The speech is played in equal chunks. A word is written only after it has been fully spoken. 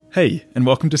Hey, and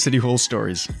welcome to City Hall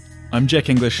Stories. I'm Jack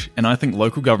English, and I think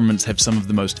local governments have some of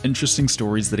the most interesting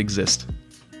stories that exist.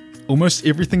 Almost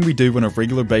everything we do on a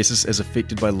regular basis is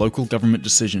affected by local government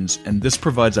decisions, and this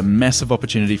provides a massive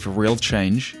opportunity for real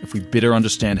change if we better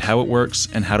understand how it works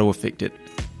and how to affect it.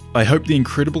 I hope the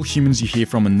incredible humans you hear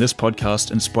from in this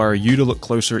podcast inspire you to look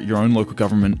closer at your own local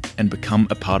government and become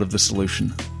a part of the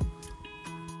solution.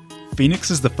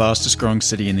 Phoenix is the fastest growing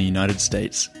city in the United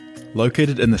States.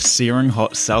 Located in the searing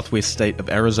hot southwest state of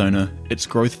Arizona, its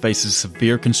growth faces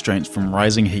severe constraints from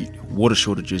rising heat, water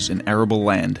shortages, and arable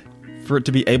land. For it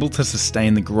to be able to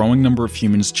sustain the growing number of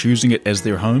humans choosing it as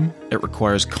their home, it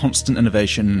requires constant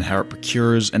innovation in how it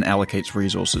procures and allocates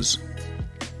resources.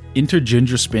 Enter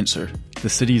Ginger Spencer, the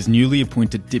city's newly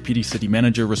appointed deputy city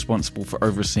manager responsible for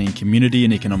overseeing community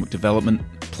and economic development,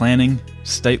 planning,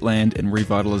 state land, and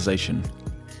revitalization.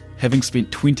 Having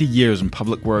spent 20 years in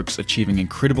public works achieving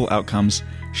incredible outcomes,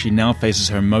 she now faces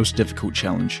her most difficult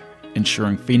challenge,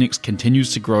 ensuring Phoenix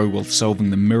continues to grow while solving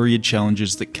the myriad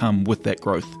challenges that come with that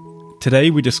growth.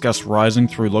 Today we discuss rising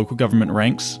through local government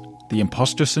ranks, the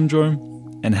imposter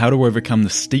syndrome, and how to overcome the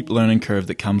steep learning curve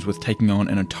that comes with taking on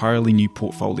an entirely new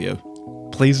portfolio.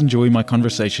 Please enjoy my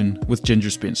conversation with Ginger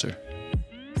Spencer.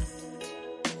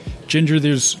 Ginger,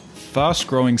 there's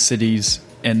fast-growing cities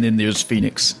and then there's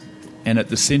Phoenix. And at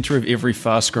the centre of every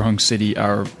fast-growing city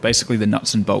are basically the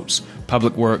nuts and bolts: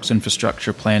 public works,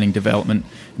 infrastructure, planning, development.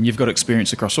 And you've got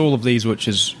experience across all of these, which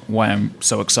is why I'm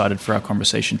so excited for our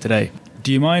conversation today.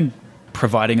 Do you mind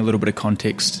providing a little bit of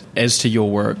context as to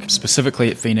your work, specifically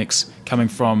at Phoenix, coming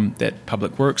from that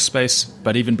public works space,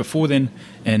 but even before then,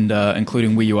 and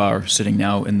including where you are sitting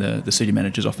now in the city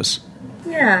manager's office?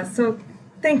 Yeah, so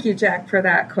thank you, Jack, for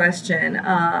that question.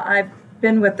 I've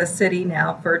been with the city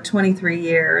now for 23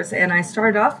 years, and I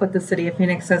started off with the city of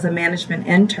Phoenix as a management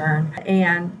intern.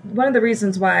 And one of the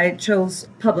reasons why I chose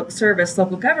public service,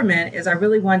 local government, is I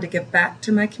really wanted to give back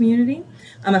to my community.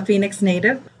 I'm a Phoenix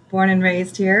native, born and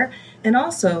raised here. And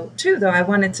also, too, though, I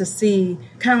wanted to see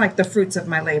kind of like the fruits of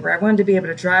my labor. I wanted to be able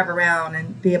to drive around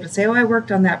and be able to say, oh, I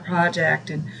worked on that project,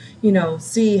 and,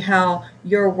 see how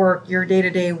your work, your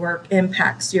day-to-day work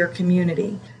impacts your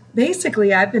community.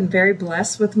 Basically, I've been very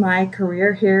blessed with my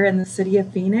career here in the city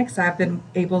of Phoenix. I've been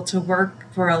able to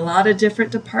work for a lot of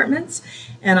different departments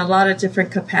and a lot of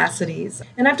different capacities.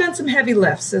 And I've done some heavy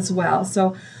lifts as well.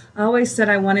 So I always said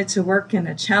I wanted to work in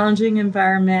a challenging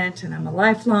environment, and I'm a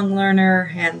lifelong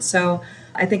learner. And so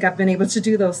I think I've been able to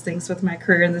do those things with my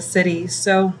career in the city.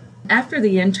 So after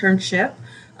the internship,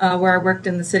 where I worked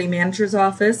in the city manager's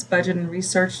office, budget and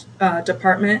research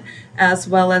department, as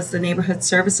well as the neighborhood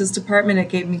services department. It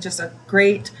gave me just a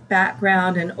great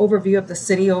background and overview of the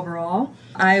city overall.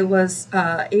 I was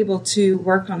able to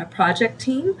work on a project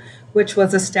team, which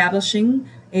was establishing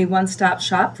a one-stop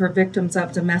shop for victims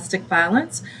of domestic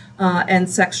violence and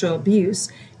sexual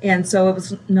abuse. And so it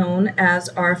was known as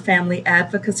our Family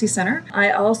Advocacy Center. I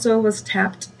also was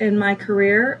tapped in my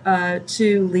career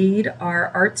to lead our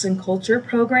arts and culture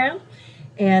program.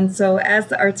 And so as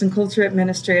the arts and culture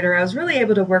administrator, I was really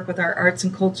able to work with our Arts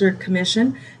and Culture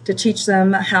Commission to teach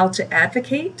them how to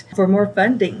advocate for more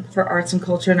funding for arts and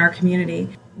culture in our community.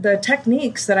 The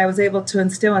techniques that I was able to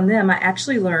instill in them, I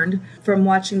actually learned from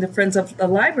watching the Friends of the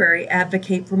Library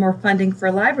advocate for more funding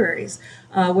for libraries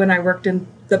when I worked in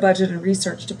the budget and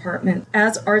research department.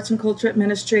 As arts and culture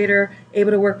administrator,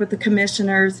 able to work with the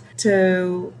commissioners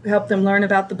to help them learn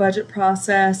about the budget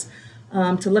process,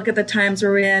 to look at the times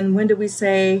we're in. When do we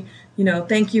say,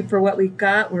 thank you for what we've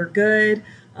got, we're good?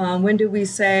 When do we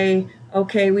say,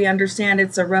 okay, we understand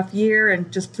it's a rough year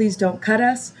and just please don't cut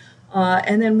us?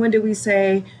 And then when do we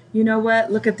say, you know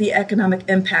what, look at the economic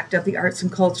impact of the arts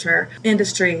and culture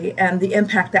industry and the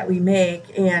impact that we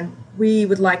make, and we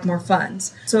would like more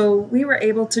funds. So we were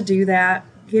able to do that,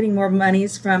 getting more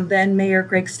monies from then Mayor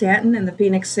Greg Stanton and the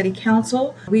Phoenix City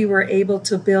Council. We were able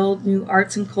to build new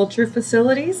arts and culture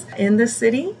facilities in the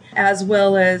city, as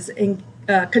well as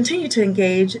continue to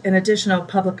engage in additional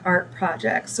public art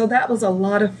projects. So that was a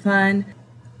lot of fun.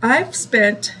 I've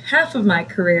spent half of my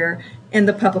career in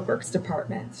the Public Works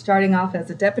Department, starting off as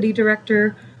a deputy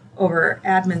director over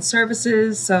admin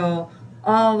services, so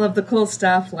all of the cool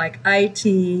stuff like IT,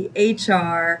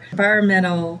 HR,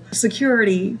 environmental,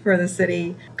 security for the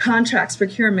city, contracts,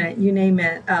 procurement, you name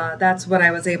it. That's what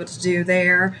I was able to do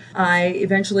there. I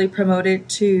eventually promoted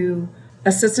to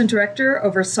assistant director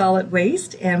over solid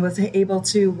waste and was able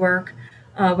to work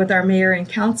with our mayor and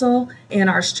council in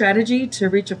our strategy to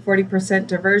reach a 40%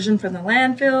 diversion from the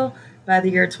landfill by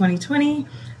the year 2020,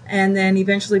 and then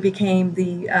eventually became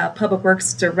the Public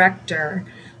Works Director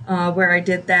where I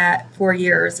did that 4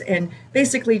 years, and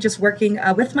basically just working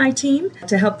with my team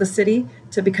to help the city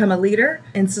to become a leader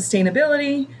in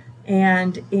sustainability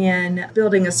and in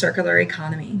building a circular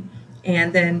economy.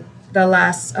 And then the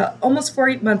last almost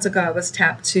 4 months ago, I was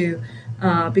tapped to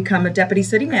become a deputy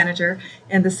city manager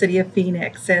in the city of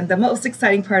Phoenix. And the most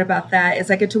exciting part about that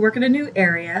is I get to work in a new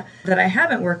area that I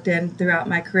haven't worked in throughout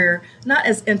my career, not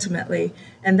as intimately,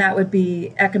 and that would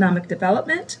be economic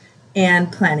development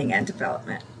and planning and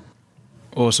development.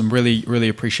 Awesome. Really, really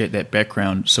appreciate that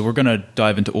background. So we're going to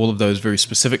dive into all of those very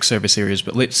specific service areas,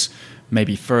 but let's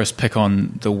maybe first pick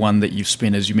on the one that you've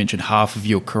spent, as you mentioned, half of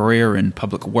your career in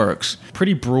public works.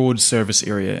 Pretty broad service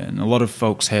area, and a lot of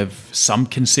folks have some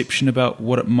conception about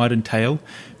what it might entail.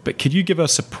 But could you give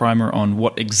us a primer on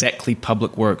what exactly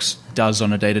public works does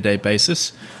on a day-to-day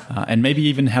basis, and maybe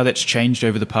even how that's changed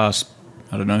over the past,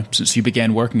 since you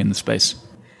began working in the space?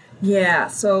 Yeah,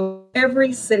 so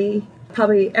every city,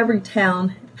 probably every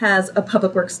town, has a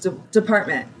public works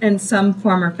department in some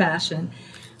form or fashion.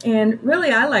 And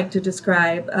really, I like to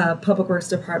describe public works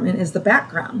department as the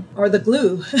background or the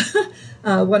glue.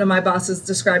 One of my bosses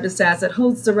described it as it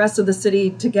holds the rest of the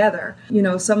city together.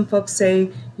 Some folks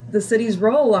say the city's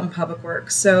role on public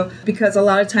works. So because a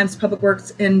lot of times public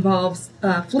works involves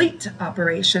fleet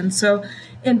operations. So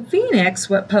in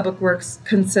Phoenix, what public works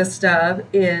consists of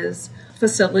is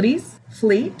facilities,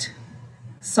 fleet,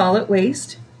 solid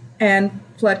waste, and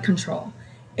flood control.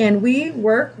 And we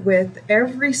work with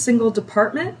every single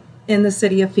department in the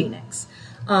city of Phoenix.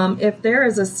 If there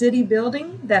is a city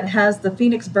building that has the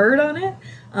Phoenix bird on it,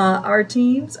 our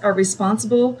teams are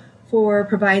responsible for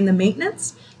providing the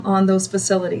maintenance on those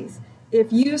facilities.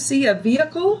 If you see a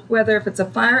vehicle, whether if it's a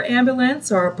fire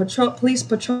ambulance or a police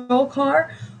patrol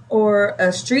car or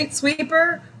a street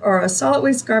sweeper or a solid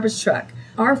waste garbage truck,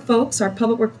 our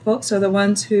public work folks are the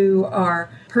ones who are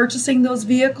purchasing those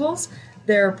vehicles.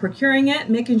 They're procuring it,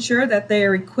 making sure that they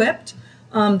are equipped.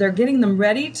 They're getting them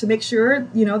ready to make sure,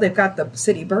 they've got the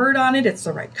city bird on it. It's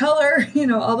the right color,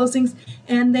 all those things.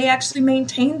 And they actually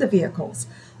maintain the vehicles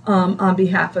on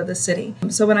behalf of the city.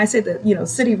 So when I say that,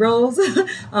 city roles,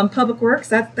 public works,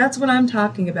 that's what I'm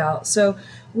talking about. So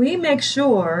we make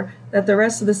sure that the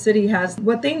rest of the city has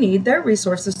what they need, their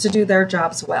resources to do their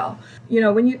jobs well.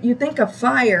 When you think of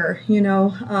fire,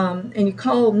 and you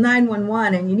call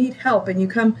 911 and you need help and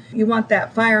you want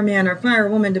that fireman or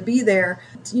firewoman to be there,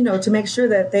 to make sure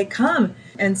that they come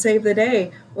and save the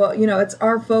day. Well, it's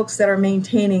our folks that are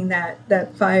maintaining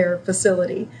that fire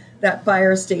facility, that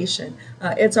fire station.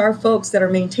 It's our folks that are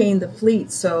maintaining the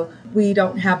fleet so we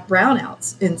don't have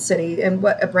brownouts in city. And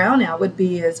what a brownout would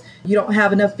be is you don't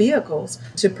have enough vehicles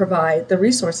to provide the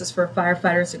resources for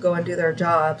firefighters to go and do their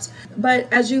jobs. But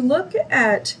as you look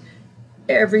at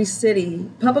every city,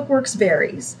 public works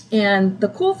varies. And the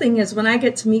cool thing is when I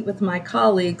get to meet with my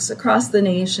colleagues across the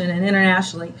nation and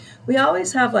internationally, we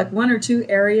always have like one or two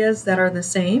areas that are the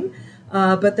same.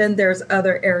 But then there's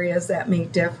other areas that may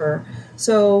differ.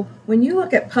 So when you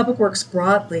look at public works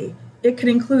broadly, it can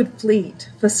include fleet,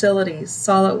 facilities,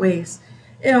 solid waste.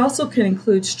 It also can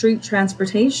include street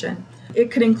transportation.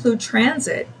 It could include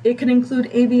transit. It can include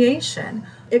aviation.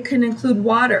 It can include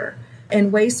water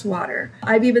and wastewater.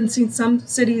 I've even seen some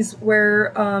cities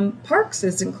where parks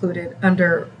is included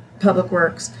under public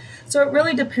works. So it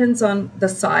really depends on the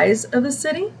size of the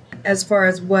city as far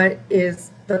as what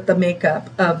is the makeup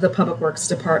of the public works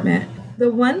department.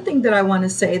 The one thing that I want to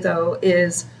say, though,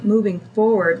 is moving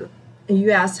forward,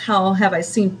 you asked how have I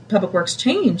seen public works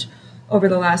change over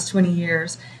the last 20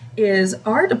 years, is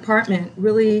our department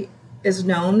really is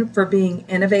known for being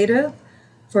innovative,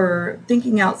 for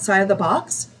thinking outside of the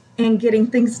box and getting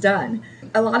things done.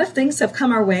 A lot of things have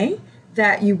come our way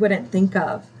that you wouldn't think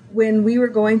of. When we were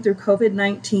going through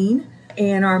COVID-19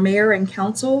 and our mayor and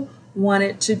council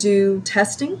wanted to do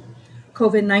testing,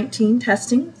 COVID-19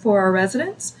 testing for our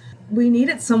residents, we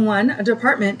needed a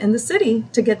department in the city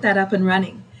to get that up and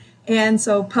running. And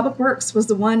so Public Works was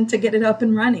the one to get it up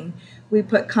and running. We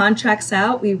put contracts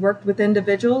out. We worked with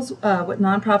individuals, with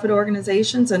nonprofit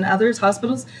organizations and others,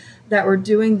 hospitals that were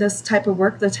doing this type of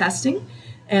work, the testing.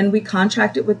 And we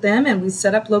contracted with them and we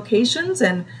set up locations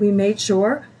and we made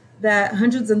sure that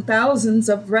hundreds and thousands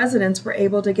of residents were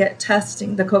able to get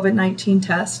testing, the COVID-19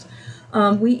 test.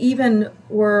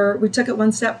 We took it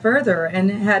one step further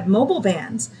and had mobile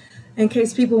vans in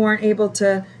case people weren't able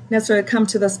to necessarily come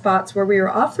to the spots where we were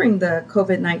offering the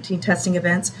COVID-19 testing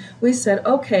events. We said,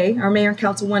 okay, our mayor and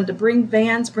council wanted to bring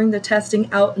the testing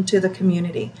out into the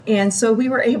community. And so we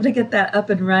were able to get that up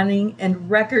and running in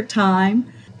record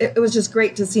time. It was just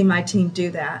great to see my team do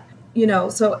that.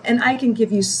 And I can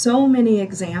give you so many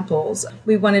examples.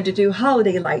 We wanted to do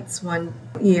holiday lights one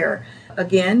year.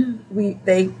 Again,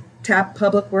 they tapped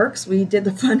Public Works. We did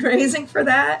the fundraising for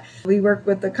that. We worked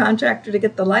with the contractor to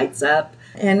get the lights up,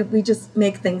 and we just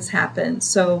make things happen.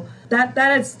 So that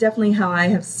is definitely how I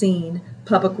have seen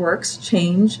Public Works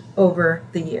change over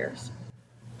the years.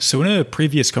 So in a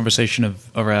previous conversation of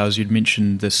ours, you'd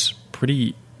mentioned this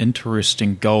pretty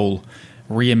interesting goal,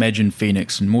 Reimagine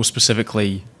Phoenix, and more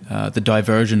specifically, the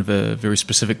diversion of a very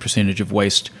specific percentage of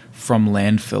waste from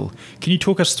landfill. Can you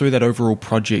talk us through that overall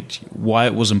project, why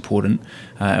it was important,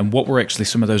 and what were actually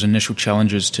some of those initial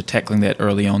challenges to tackling that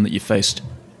early on that you faced?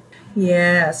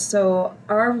 Yeah, so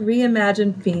our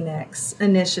Reimagine Phoenix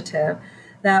initiative,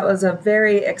 that was a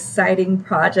very exciting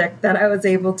project that I was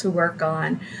able to work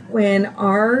on. When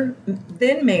our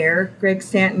then mayor, Greg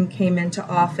Stanton, came into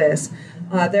office,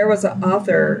 there was an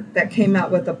author that came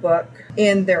out with a book.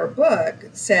 In their book,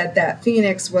 said that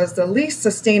Phoenix was the least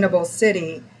sustainable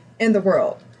city in the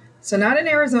world. So not in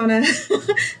Arizona,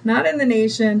 not in the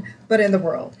nation, but in the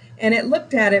world. And it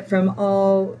looked at it from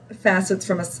all facets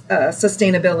from a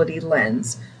sustainability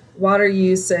lens, water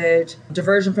usage,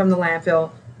 diversion from the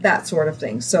landfill, that sort of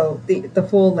thing. So the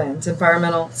full lens,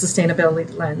 environmental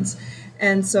sustainability lens.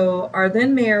 And so our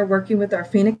then mayor, working with our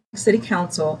Phoenix City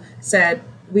Council, said,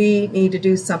 we need to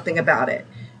do something about it.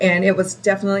 And it was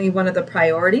definitely one of the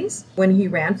priorities when he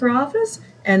ran for office,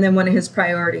 and then one of his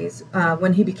priorities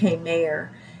when he became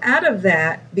mayor. Out of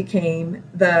that became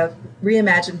the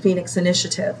Reimagine Phoenix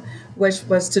initiative, which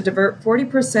was to divert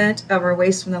 40% of our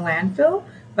waste from the landfill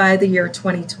by the year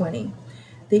 2020.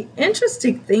 The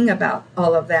interesting thing about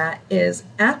all of that is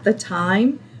at the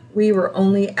time, we were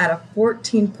only at a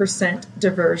 14%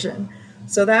 diversion.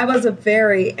 So that was a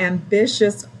very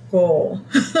ambitious goal.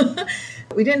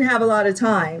 We didn't have a lot of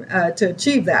time to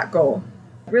achieve that goal.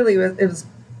 Really, it was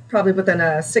probably within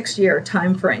a 6-year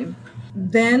time frame.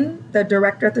 Then the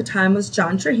director at the time was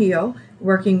John Trujillo,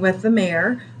 working with the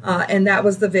mayor, and that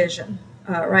was the vision,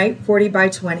 right? 40 by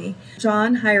 20.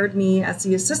 John hired me as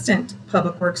the assistant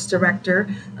public works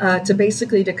director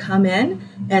to come in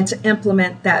and to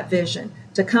implement that vision,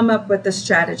 to come up with the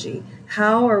strategy.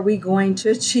 How are we going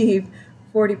to achieve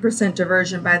 40%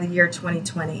 diversion by the year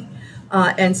 2020?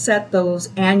 And set those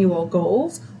annual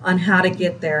goals on how to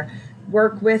get there.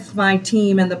 Work with my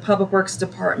team in the Public Works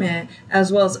Department,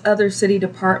 as well as other city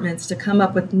departments, to come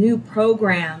up with new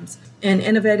programs and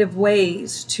innovative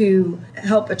ways to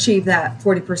help achieve that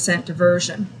 40%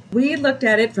 diversion. We looked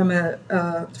at it from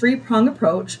a three-prong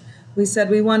approach. We said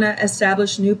we want to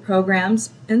establish new programs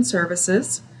and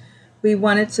services. We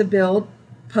wanted to build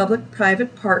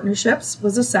public-private partnerships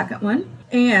was the second one.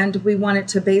 And we wanted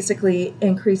to basically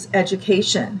increase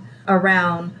education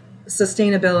around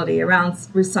sustainability, around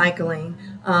recycling.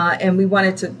 And we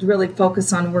wanted to really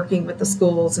focus on working with the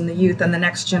schools and the youth and the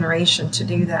next generation to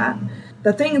do that.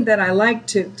 The thing that I like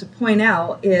to point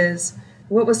out is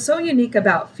what was so unique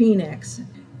about Phoenix,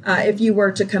 if you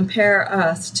were to compare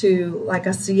us to like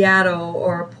a Seattle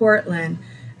or a Portland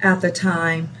at the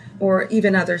time, or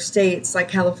even other states like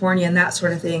California and that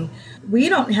sort of thing, we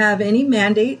don't have any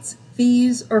mandates,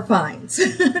 fees, or fines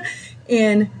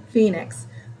in Phoenix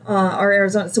or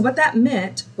Arizona. So what that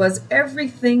meant was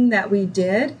everything that we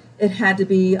did, it had to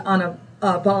be on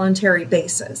a voluntary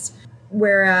basis.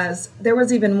 Whereas there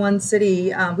was even one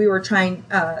city we were trying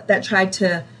that tried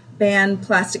to ban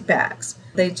plastic bags.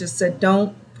 They just said,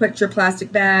 don't put your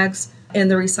plastic bags in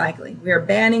the recycling. We are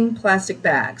banning plastic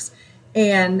bags.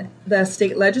 And the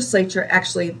state legislature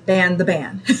actually banned the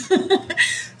ban.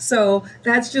 So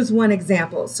that's just one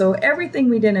example. So everything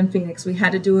we did in Phoenix, we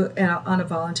had to do it on a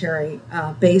voluntary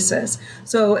basis.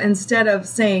 So instead of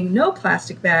saying no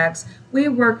plastic bags, we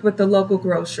worked with the local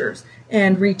grocers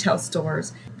and retail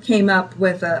stores, came up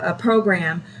with a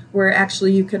program where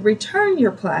actually you could return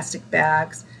your plastic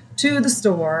bags to the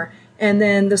store, and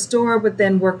then the store would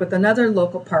then work with another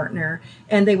local partner,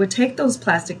 and they would take those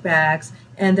plastic bags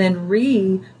and then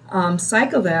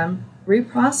recycle them,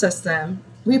 reprocess them,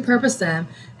 repurpose them,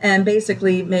 and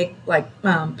basically make like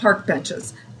park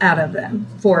benches out of them,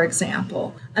 for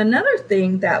example. Another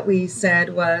thing that we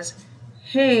said was,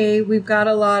 hey, we've got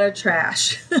a lot of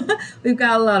trash. We've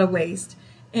got a lot of waste,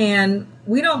 and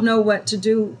we don't know what to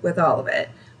do with all of it.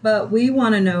 But we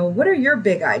want to know, what are your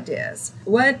big ideas?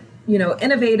 What,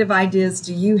 innovative ideas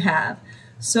do you have?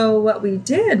 So what we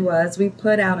did was we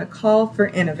put out a call for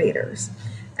innovators.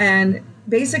 And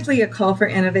basically a call for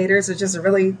innovators is just a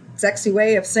really sexy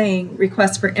way of saying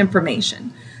request for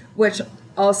information, which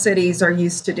all cities are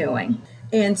used to doing.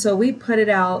 And so we put it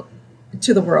out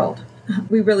to the world.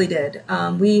 We really did.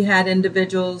 We had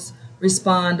individuals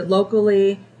respond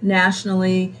locally,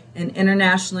 nationally, and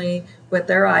internationally with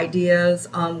their ideas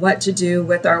on what to do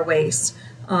with our waste,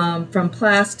 from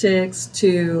plastics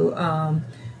to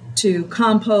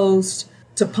compost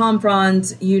to palm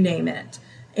fronds, you name it.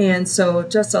 And so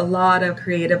just a lot of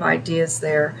creative ideas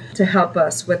there to help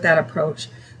us with that approach.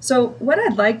 So what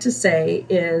I'd like to say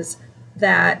is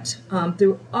that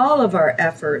through all of our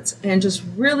efforts and just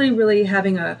really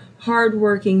having a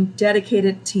hardworking,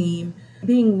 dedicated team,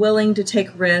 being willing to take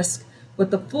risk with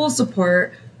the full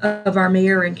support of our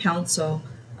mayor and council,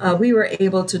 we were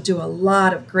able to do a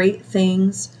lot of great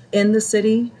things in the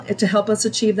city to help us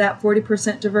achieve that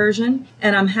 40% diversion.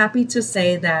 And I'm happy to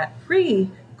say that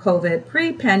pre-COVID,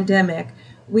 pre-pandemic,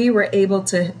 we were able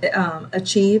to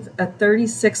achieve a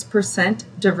 36%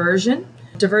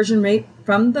 diversion rate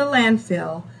from the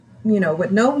landfill,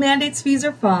 with no mandates, fees,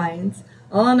 or fines,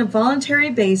 all on a voluntary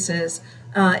basis,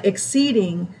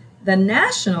 exceeding the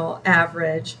national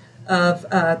average of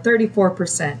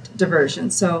 34%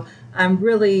 diversion. So I'm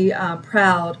really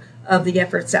proud of the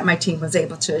efforts that my team was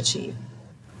able to achieve.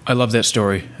 I love that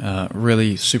story.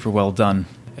 Really super well done.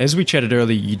 As we chatted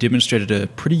earlier, you demonstrated a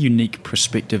pretty unique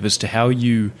perspective as to how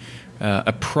you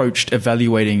approached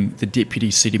evaluating the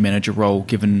Deputy City Manager role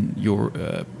given your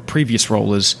previous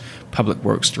role as Public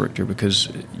Works Director, because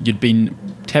you'd been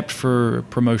tapped for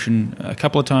promotion a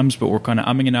couple of times but were kind of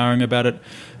umming and ahhing about it.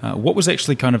 What was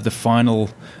actually kind of the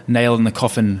final nail in the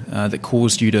coffin that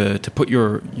caused you to put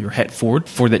your hat forward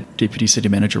for that Deputy City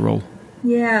Manager role?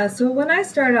 Yeah, so when I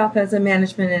started off as a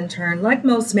management intern, like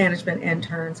most management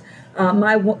interns,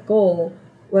 my goal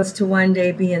was to one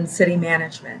day be in city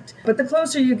management. But the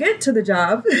closer you get to the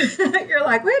job, you're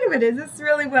like, wait a minute, is this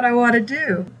really what I want to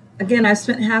do? Again, I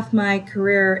spent half my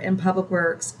career in public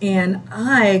works, and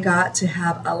I got to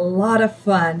have a lot of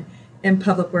fun in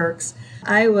public works.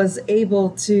 I was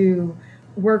able to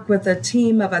work with a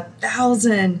team of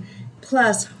 1,000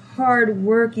 plus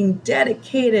hard-working,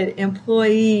 dedicated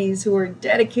employees who are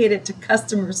dedicated to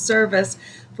customer service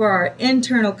for our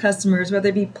internal customers, whether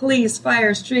it be police,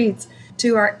 fire, streets,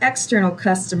 to our external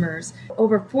customers.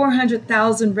 Over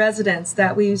 400,000 residents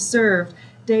that we served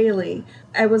daily.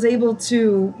 I was able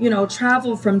to,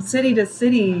 travel from city to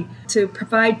city to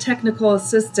provide technical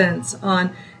assistance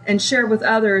on and share with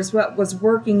others what was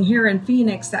working here in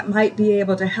Phoenix that might be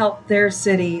able to help their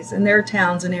cities and their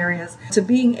towns and areas, to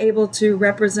being able to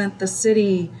represent the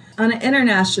city on an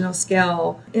international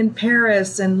scale in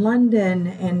Paris and London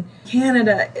and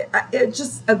Canada. It's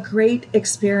just a great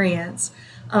experience.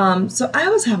 So I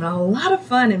was having a lot of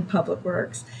fun in public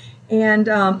works. And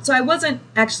so I wasn't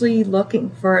actually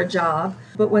looking for a job,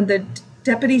 but when the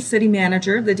deputy city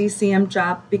manager, the DCM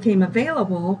job, became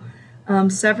available,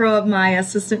 several of my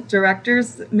assistant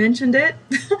directors mentioned it,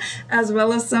 as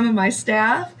well as some of my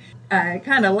staff. I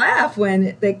kind of laughed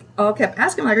when they all kept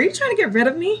asking, like, are you trying to get rid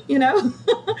of me? You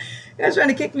guys trying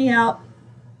to kick me out?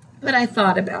 But I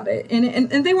thought about it,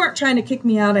 and they weren't trying to kick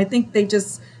me out. I think they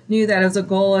just knew that it was a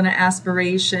goal and an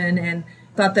aspiration and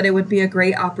thought that it would be a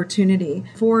great opportunity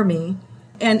for me.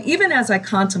 And even as I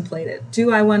contemplated,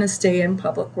 do I want to stay in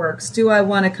public works? Do I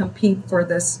want to compete for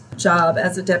this job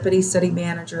as a deputy city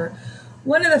manager?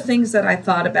 One of the things that I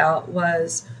thought about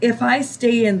was, if I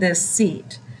stay in this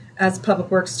seat as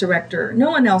public works director,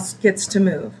 no one else gets to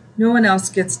move. No one else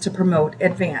gets to promote,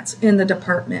 advance in the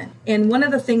department. And one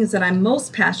of the things that I'm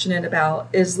most passionate about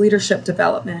is leadership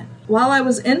development. While I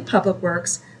was in public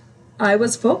works, I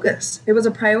was focused. It was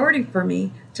a priority for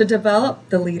me to develop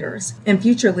the leaders and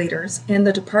future leaders in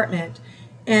the department,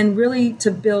 and really to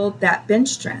build that bench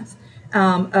strength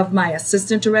of my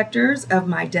assistant directors, of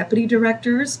my deputy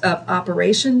directors, of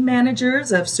operation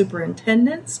managers, of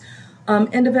superintendents,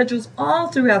 individuals all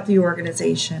throughout the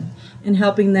organization, and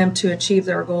helping them to achieve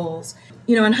their goals.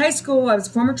 In high school, I was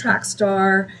a former track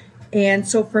star, and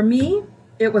so for me,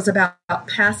 it was about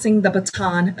passing the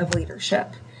baton of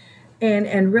leadership.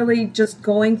 And really just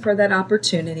going for that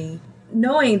opportunity,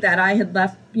 knowing that I had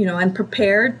left, and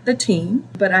prepared the team,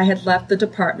 but I had left the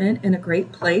department in a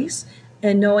great place,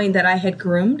 and knowing that I had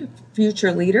groomed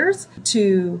future leaders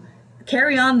to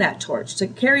carry on that torch, to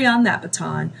carry on that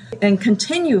baton, and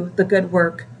continue the good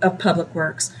work of public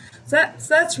works. So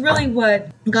that's really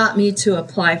what got me to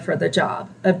apply for the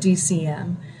job of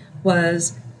DCM,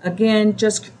 was, again,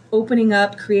 just opening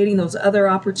up, creating those other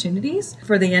opportunities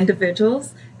for the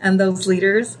individuals and those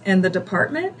leaders in the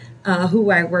department who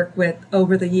I work with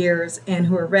over the years and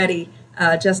who are ready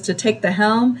just to take the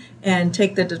helm and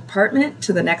take the department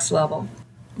to the next level.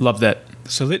 Love that.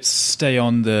 So let's stay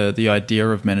on the idea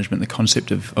of management, the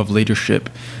concept of leadership.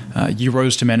 You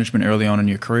rose to management early on in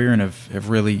your career and have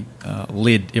really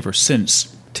led ever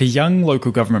since. To young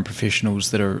local government professionals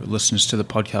that are listeners to the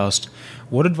podcast,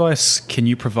 what advice can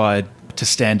you provide to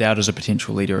stand out as a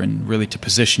potential leader and really to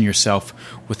position yourself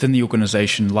within the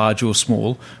organisation, large or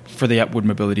small, for the upward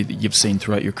mobility that you've seen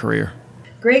throughout your career?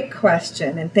 Great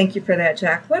question, and thank you for that,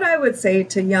 Jack. What I would say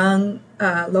to young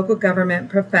local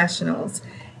government professionals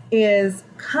is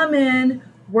come in,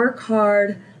 work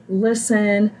hard,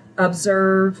 listen,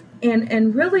 observe,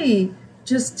 and really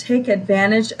just take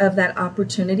advantage of that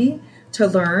opportunity to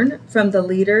learn from the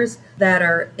leaders that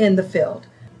are in the field.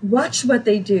 Watch what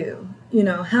they do,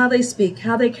 how they speak,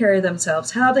 how they carry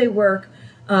themselves, how they work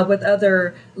with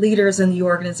other leaders in the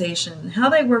organization, how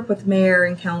they work with mayor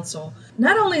and council.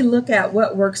 Not only look at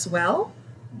what works well,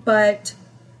 but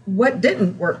what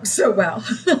didn't work so well.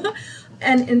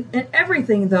 And in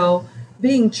everything, though,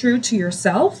 being true to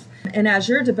yourself, and as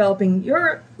you're developing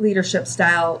your leadership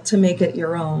style to make it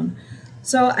your own.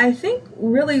 So I think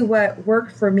really what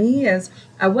worked for me is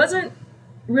I wasn't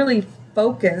really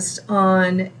focused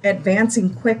on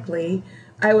advancing quickly.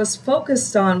 I was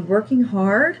focused on working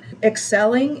hard,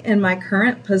 excelling in my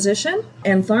current position,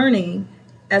 and learning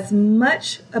as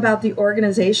much about the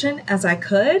organization as I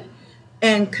could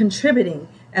and contributing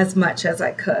as much as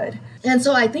I could. And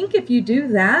so I think if you do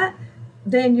that,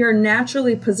 then you're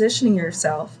naturally positioning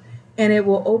yourself and it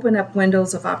will open up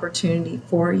windows of opportunity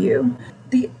for you.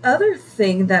 The other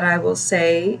thing that I will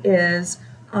say is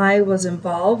I was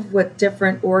involved with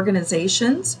different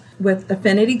organizations, with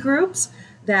affinity groups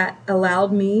that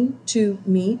allowed me to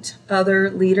meet other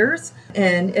leaders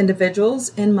and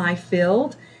individuals in my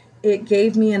field. It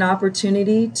gave me an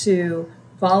opportunity to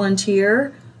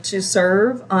volunteer, to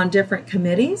serve on different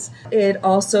committees. It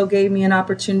also gave me an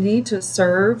opportunity to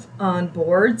serve on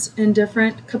boards in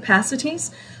different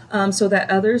capacities so that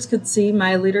others could see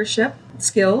my leadership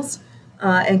skills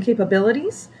and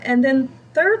capabilities. And then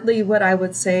thirdly, what I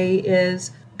would say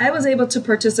is I was able to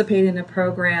participate in a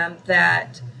program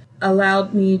that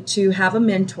allowed me to have a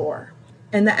mentor.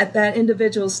 And that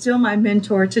individual is still my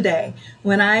mentor today.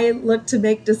 When I look to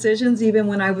make decisions, even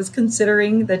when I was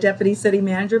considering the deputy city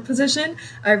manager position,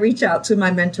 I reach out to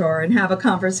my mentor and have a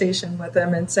conversation with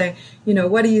them and say,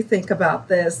 what do you think about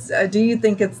this? Do you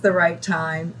think it's the right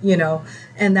time?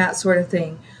 And that sort of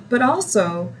thing. But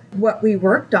also what we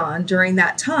worked on during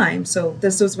that time, so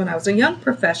this was when I was a young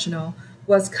professional,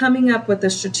 was coming up with a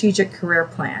strategic career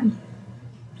plan.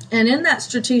 And in that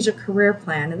strategic career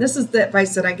plan, and this is the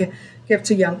advice that I give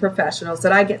to young professionals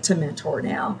that I get to mentor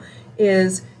now,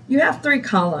 is you have 3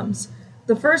 columns.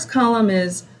 The first column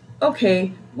is,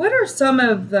 okay, what are some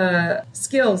of the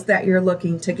skills that you're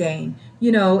looking to gain?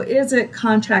 Is it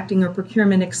contracting or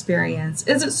procurement experience?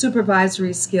 Is it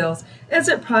supervisory skills? Is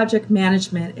it project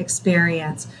management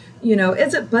experience?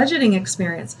 Is it budgeting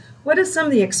experience? What is some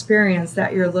of the experience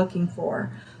that you're looking for?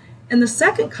 In the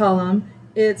second column,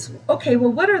 it's, okay,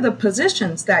 well, what are the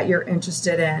positions that you're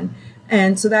interested in?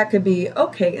 And so that could be,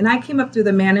 okay, and I came up through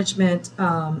the management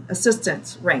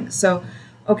assistance rank. So,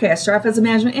 okay, I start off as a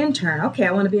management intern. Okay,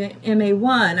 I want to be an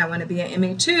MA1. I want to be an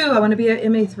MA2. I want to be an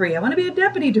MA3. I want to be a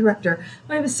deputy director. I want to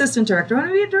be an assistant director. I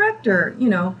want to be a director,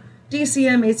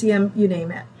 DCM, ACM, you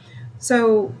name it.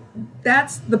 So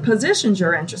that's the positions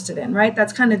you're interested in, right?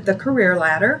 That's kind of the career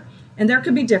ladder. And there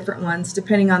could be different ones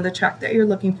depending on the track that you're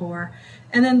looking for.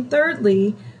 And then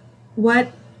thirdly,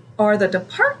 what are the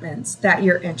departments that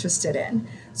you're interested in?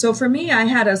 So for me, I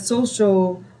had a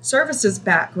social services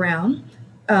background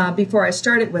before I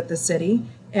started with the city.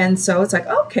 And so it's like,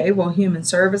 okay, well, human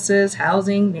services,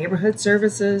 housing, neighborhood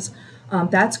services,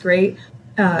 that's great.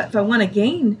 If I want to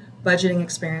gain budgeting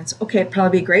experience, okay, it'd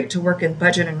probably be great to work in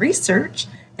budget and research.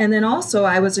 And then also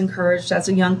I was encouraged as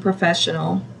a young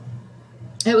professional.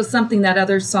 It was something that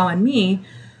others saw in me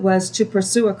was to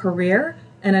pursue a career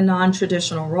in a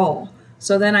non-traditional role.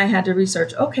 So then I had to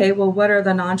research, okay, well, what are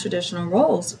the non-traditional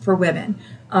roles for women,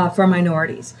 for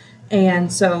minorities?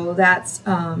 And so that's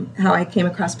how I came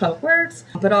across public works,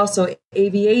 but also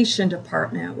aviation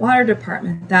department, water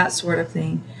department, that sort of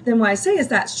thing. Then what I say is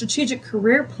that strategic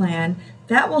career plan,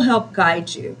 that will help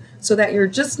guide you so that you're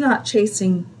just not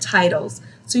chasing titles.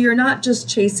 So you're not just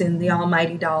chasing the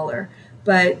almighty dollar.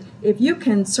 But if you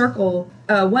can circle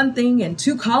one thing in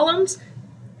 2 columns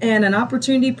and an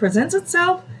opportunity presents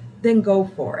itself, then go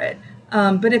for it.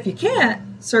 But if you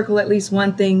can't circle at least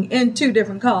one thing in 2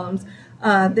 different columns,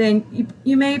 then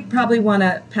you may probably want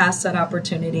to pass that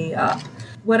opportunity up.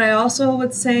 What I also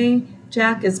would say,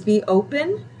 Jack, is be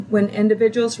open when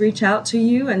individuals reach out to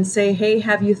you and say, hey,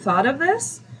 have you thought of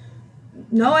this?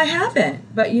 No, I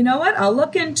haven't. But you know what? I'll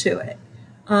look into it.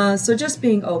 So just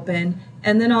being open.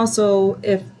 And then also,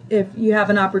 if you have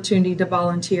an opportunity to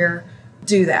volunteer,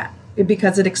 do that.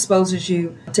 because it exposes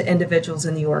you to individuals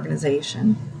in the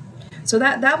organization. So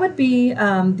that would be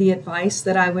the advice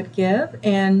that I would give.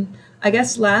 And I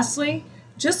guess lastly,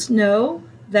 just know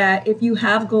that if you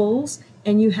have goals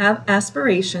and you have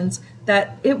aspirations,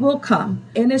 that it will come.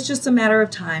 And it's just a matter of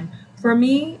time. For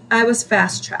me, I was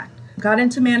fast-tracked. Got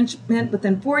into management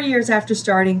within 4 years after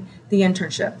starting the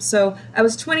internship. So I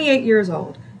was 28 years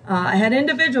old. I had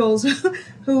individuals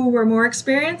who were more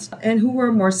experienced and who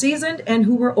were more seasoned and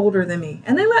who were older than me.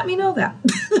 And they let me know that.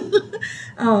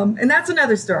 And that's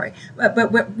another story.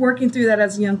 But working through that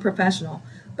as a young professional.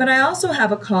 But I also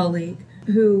have a colleague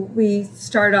who we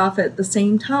started off at the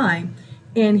same time.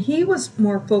 And he was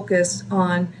more focused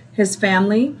on his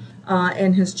family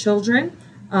and his children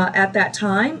at that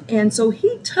time. And so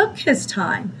he took his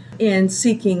time in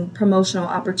seeking promotional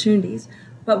opportunities.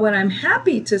 But what I'm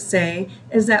happy to say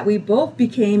is that we both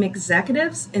became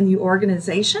executives in the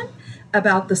organization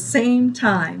about the same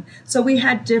time. So we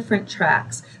had different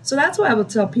tracks. So that's what I would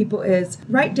tell people is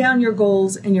write down your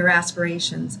goals and your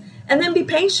aspirations and then be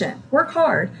patient, work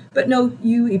hard, but know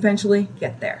you eventually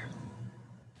get there.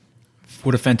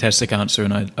 What a fantastic answer,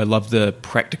 and I love the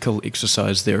practical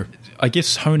exercise there. I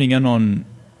guess honing in on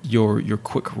your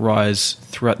quick rise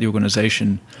throughout the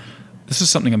organization, this is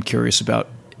something I'm curious about.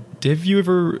 Have you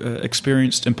ever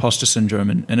experienced imposter syndrome?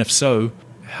 And if so,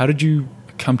 how did you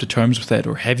come to terms with that?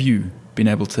 Or have you been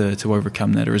able to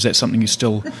overcome that? Or is that something you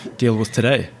still deal with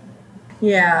today?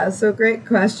 Yeah, so great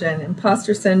question.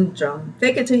 Imposter syndrome.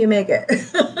 Fake it till you make it.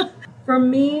 For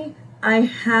me, I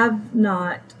have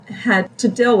not had to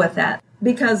deal with that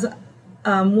because,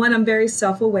 one, I'm very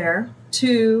self-aware.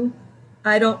 Two,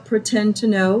 I don't pretend to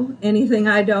know anything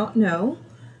I don't know.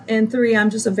 And three,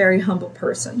 I'm just a very humble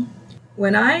person.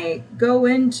 When I go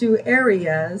into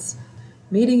areas,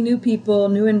 meeting new people,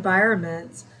 new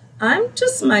environments, I'm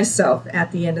just myself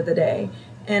at the end of the day.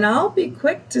 And I'll be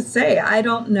quick to say, I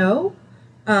don't know.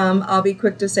 I'll be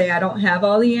quick to say, I don't have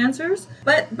all the answers,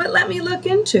 but let me look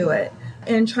into it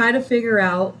and try to figure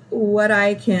out what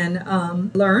I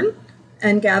can learn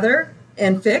and gather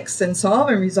and fix and solve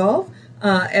and resolve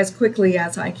as quickly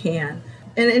as I can.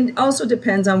 And it also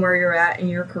depends on where you're at in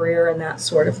your career and that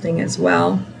sort of thing as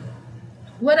well.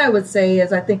 What I would say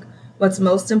is I think what's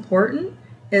most important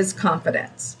is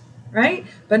confidence, right?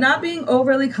 But not being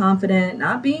overly confident,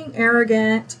 not being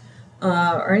arrogant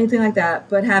or anything like that,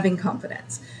 but having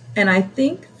confidence. And I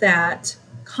think that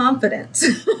confidence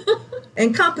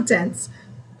and competence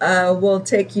will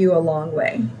take you a long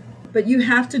way. But you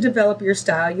have to develop your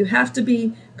style. You have to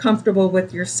be comfortable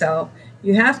with yourself.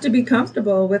 You have to be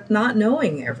comfortable with not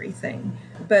knowing everything,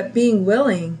 but being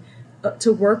willing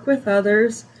to work with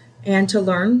others and to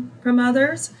learn from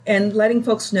others and letting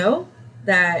folks know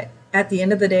that at the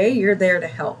end of the day, you're there to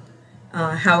help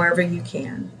however you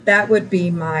can. That would be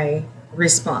my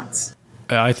response.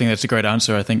 I think that's a great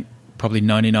answer. I think probably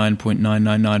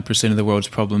 99.999% of the world's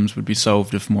problems would be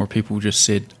solved if more people just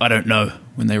said, I don't know,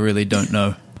 when they really don't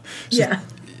know. So yeah.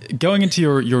 Going into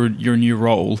your new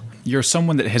role, you're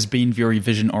someone that has been very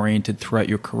vision-oriented throughout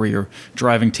your career,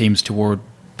 driving teams toward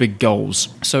big goals.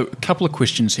 So a couple of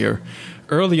questions here.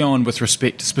 Early on, with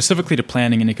respect specifically to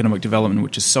planning and economic development,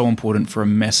 which is so important for a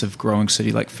massive growing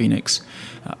city like Phoenix,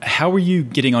 how are you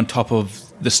getting on top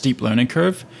of the steep learning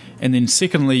curve? And then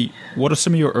secondly, what are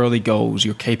some of your early goals,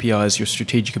 your KPIs, your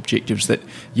strategic objectives that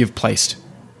you've placed?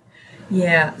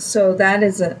 Yeah, so that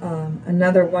is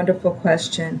another wonderful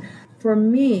question. For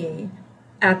me,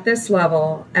 at this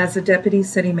level, as a deputy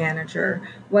city manager,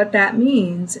 what that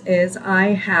means is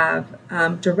I have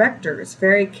directors,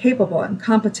 very capable and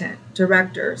competent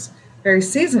directors, very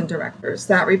seasoned directors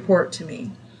that report to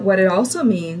me. What it also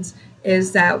means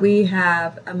is that we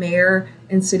have a mayor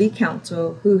and city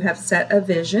council who have set a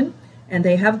vision and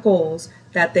they have goals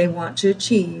that they want to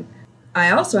achieve.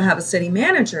 I also have a city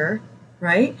manager,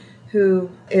 right, who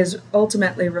is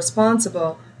ultimately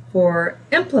responsible for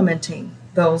implementing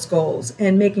those goals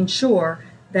and making sure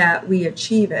that we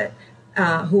achieve it,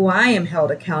 who I am held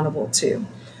accountable to.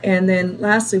 And then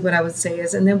lastly, what I would say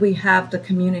is, and then we have the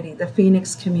community, the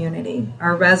Phoenix community,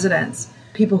 our residents,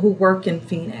 people who work in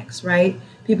Phoenix, right?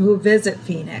 People who visit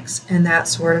Phoenix and that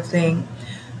sort of thing.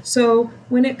 So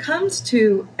when it comes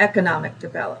to economic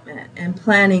development and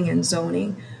planning and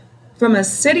zoning, from a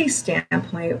city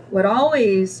standpoint, what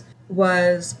always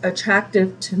was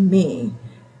attractive to me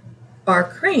are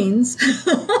cranes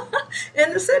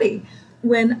in the city.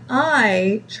 When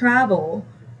I travel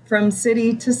from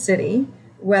city to city,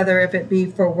 whether if it be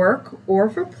for work or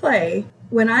for play,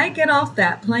 when I get off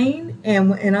that plane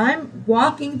and I'm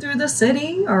walking through the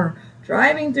city or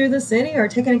driving through the city or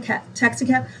taking a taxi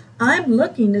cab, I'm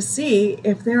looking to see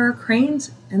if there are cranes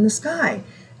in the sky.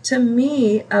 To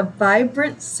me, a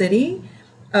vibrant city,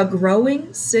 a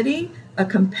growing city, a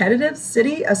competitive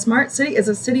city, a smart city is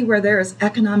a city where there is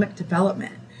economic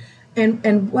development.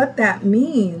 And what that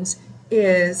means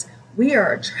is we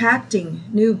are attracting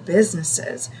new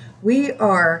businesses. We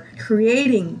are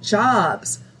creating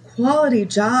jobs, quality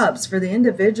jobs for the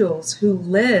individuals who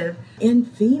live in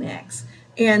Phoenix.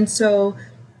 And so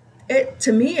it,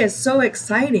 to me, is so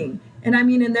exciting. And I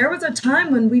mean, and there was a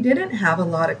time when we didn't have a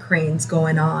lot of cranes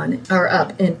going on or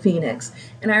up in Phoenix.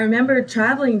 And I remember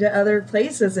traveling to other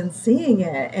places and seeing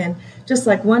it and just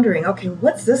like wondering, okay,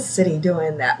 what's this city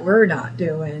doing that we're not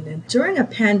doing? And during a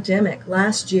pandemic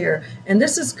last year, and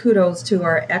this is kudos to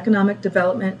our economic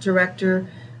development director,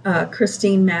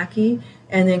 Christine Mackey,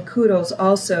 and then kudos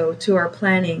also to our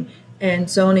planning and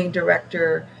zoning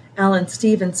director, Alan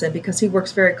Stevenson, because he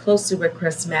works very closely with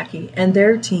Chris Mackey and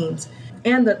their teams,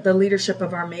 and the leadership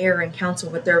of our mayor and council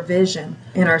with their vision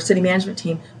and our city management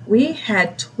team. We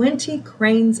had 20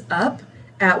 cranes up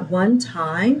at one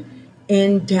time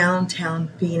in downtown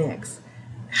Phoenix.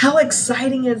 How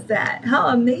exciting is that? How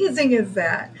amazing is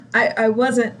that? I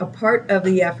wasn't a part of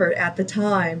the effort at the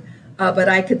time, but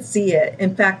I could see it.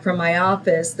 In fact, from my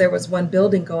office, there was one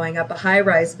building going up, a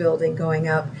high-rise building going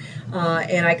up,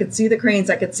 and I could see the cranes.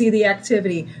 I could see the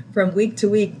activity from week to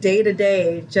week, day to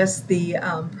day, just the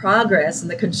progress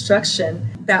and the construction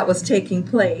that was taking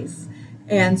place.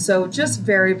 And so just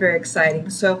very, very exciting.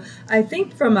 So I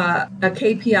think from a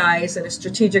KPIs and a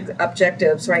strategic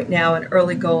objectives right now and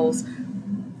early goals,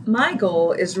 my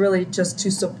goal is really just to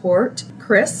support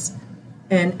Chris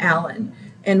and Alan.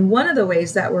 And one of the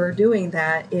ways that we're doing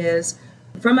that is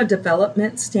from a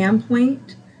development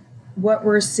standpoint, what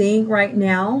we're seeing right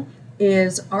now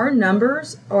is our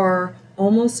numbers are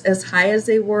almost as high as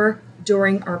they were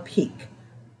during our peak.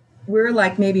 We're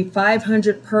like maybe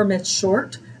 500 permits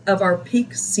short of our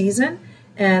peak season,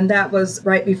 and that was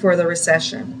right before the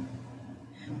recession.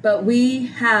 But we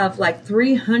have like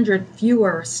 300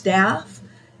 fewer staff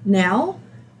now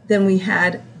than we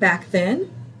had back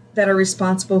then that are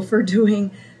responsible for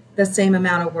doing the same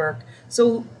amount of work.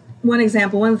 So one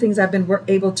example, one of the things I've been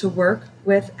able to work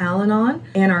with Alan on,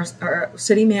 and our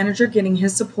city manager getting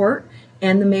his support,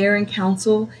 and the mayor and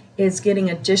council is getting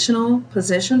additional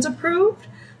positions approved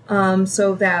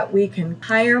so that we can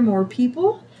hire more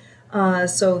people,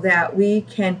 so that we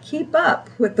can keep up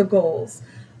with the goals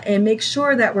and make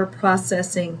sure that we're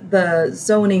processing the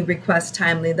zoning request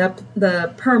timely,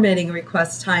 the permitting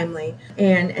request timely,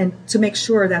 and to make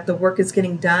sure that the work is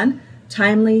getting done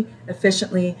timely,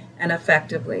 efficiently, and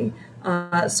effectively.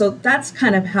 So that's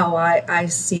kind of how I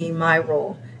see my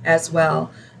role as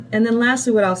well. And then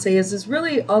lastly, what I'll say is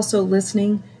really also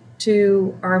listening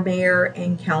to our mayor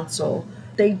and council.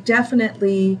 They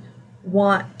definitely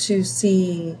want to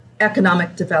see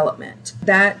economic development.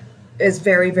 That is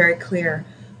very, very clear.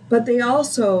 But they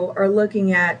also are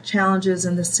looking at challenges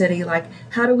in the city, like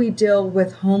how do we deal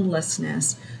with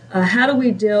homelessness? How do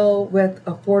we deal with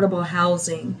affordable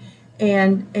housing?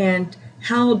 And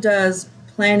how does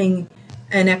planning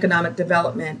and economic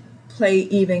development play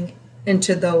even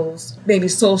into those maybe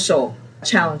social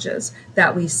challenges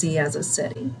that we see as a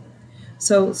city?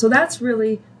 So that's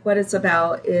really what it's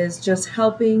about, is just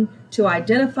helping to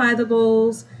identify the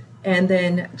goals and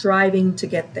then driving to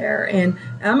get there. And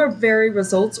I'm a very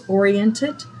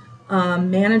results-oriented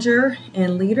manager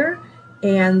and leader,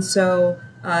 and so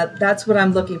that's what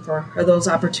I'm looking for, are those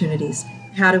opportunities.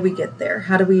 How do we get there?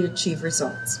 How do we achieve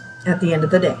results at the end of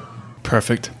the day?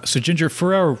 Perfect. So Ginger,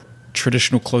 for our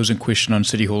traditional closing question on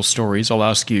City Hall Stories, I'll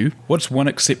ask you, what's one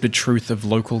accepted truth of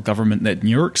local government that in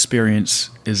your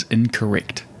experience is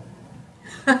incorrect?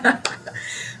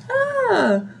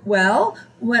 Well,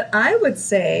 what I would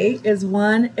say is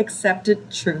one accepted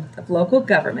truth of local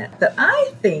government that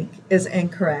I think is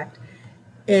incorrect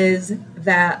is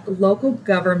that local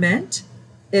government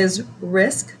is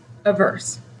risk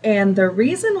averse. And the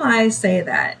reason why I say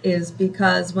that is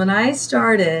because when I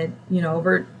started,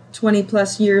 over 20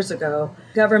 plus years ago,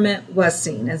 government was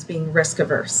seen as being risk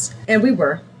averse. And we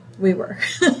were.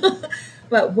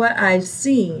 But what I've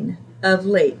seen of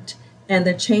late and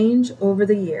the change over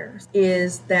the years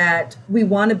is that we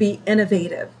want to be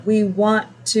innovative. We want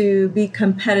to be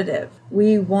competitive.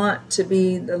 We want to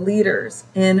be the leaders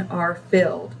in our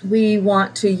field. We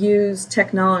want to use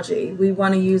technology. We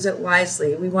want to use it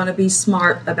wisely. We want to be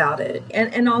smart about it.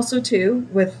 And also, too,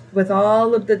 with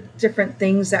all of the different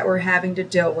things that we're having to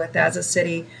deal with as a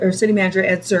city, or city manager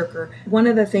Ed Zerker, one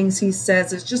of the things he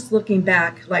says is just looking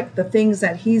back, like the things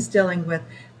that he's dealing with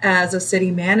as a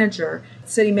city manager.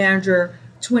 City manager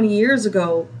 20 years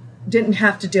ago didn't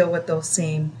have to deal with those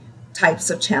same types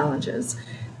of challenges.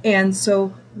 And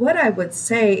so what I would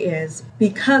say is,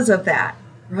 because of that,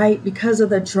 right, because of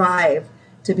the drive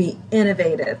to be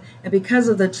innovative and because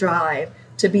of the drive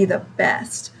to be the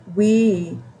best,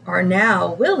 we are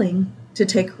now willing to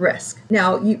take risk.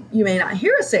 Now, you may not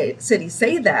hear a city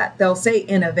say that. They'll say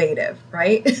innovative,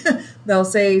 right? They'll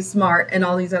say smart and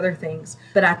all these other things.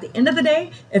 But at the end of the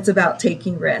day, it's about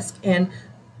taking risk. And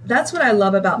that's what I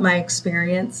love about my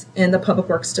experience in the Public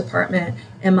Works Department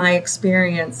and my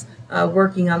experience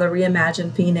working on the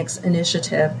Reimagine Phoenix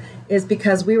initiative, is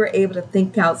because we were able to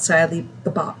think outside the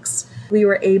box. We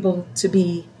were able to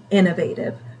be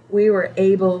innovative. We were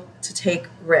able to take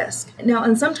risk. Now,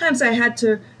 and sometimes I had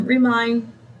to remind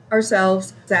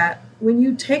ourselves that when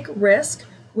you take risk,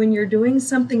 when you're doing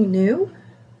something new,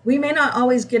 we may not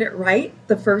always get it right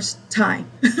the first time.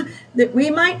 That we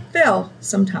might fail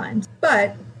sometimes.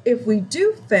 But if we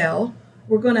do fail,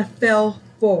 we're going to fail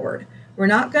forward. We're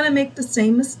not going to make the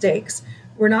same mistakes.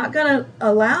 We're not going to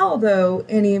allow, though,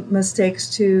 any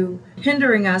mistakes to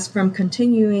hindering us from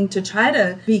continuing to try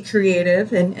to be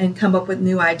creative and come up with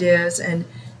new ideas and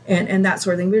that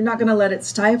sort of thing. We're not going to let it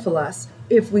stifle us.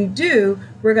 If we do,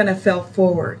 we're going to fail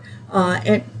forward.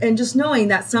 And just knowing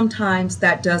that sometimes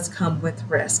that does come with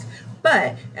risk.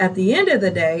 But at the end of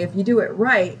the day, if you do it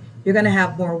right, you're going to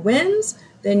have more wins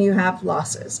than you have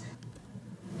losses.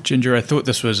 Ginger, I thought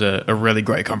this was a really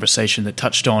great conversation that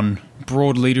touched on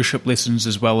broad leadership lessons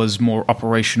as well as more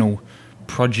operational,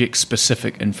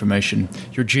 project-specific information.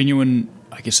 Your genuine,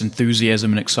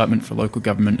 enthusiasm and excitement for local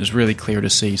government is really clear to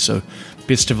see. So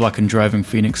best of luck in driving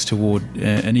Phoenix toward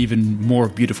an even more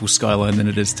beautiful skyline than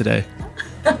it is today.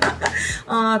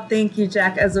 Thank you,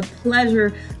 Jack. It was a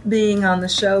pleasure being on the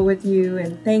show with you,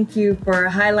 and thank you for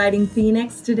highlighting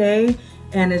Phoenix today,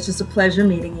 and it's just a pleasure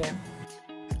meeting you.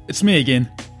 It's me again.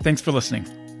 Thanks for listening.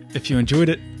 If you enjoyed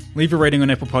it, leave a rating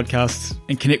on Apple Podcasts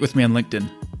and connect with me on LinkedIn.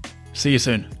 See you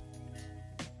soon.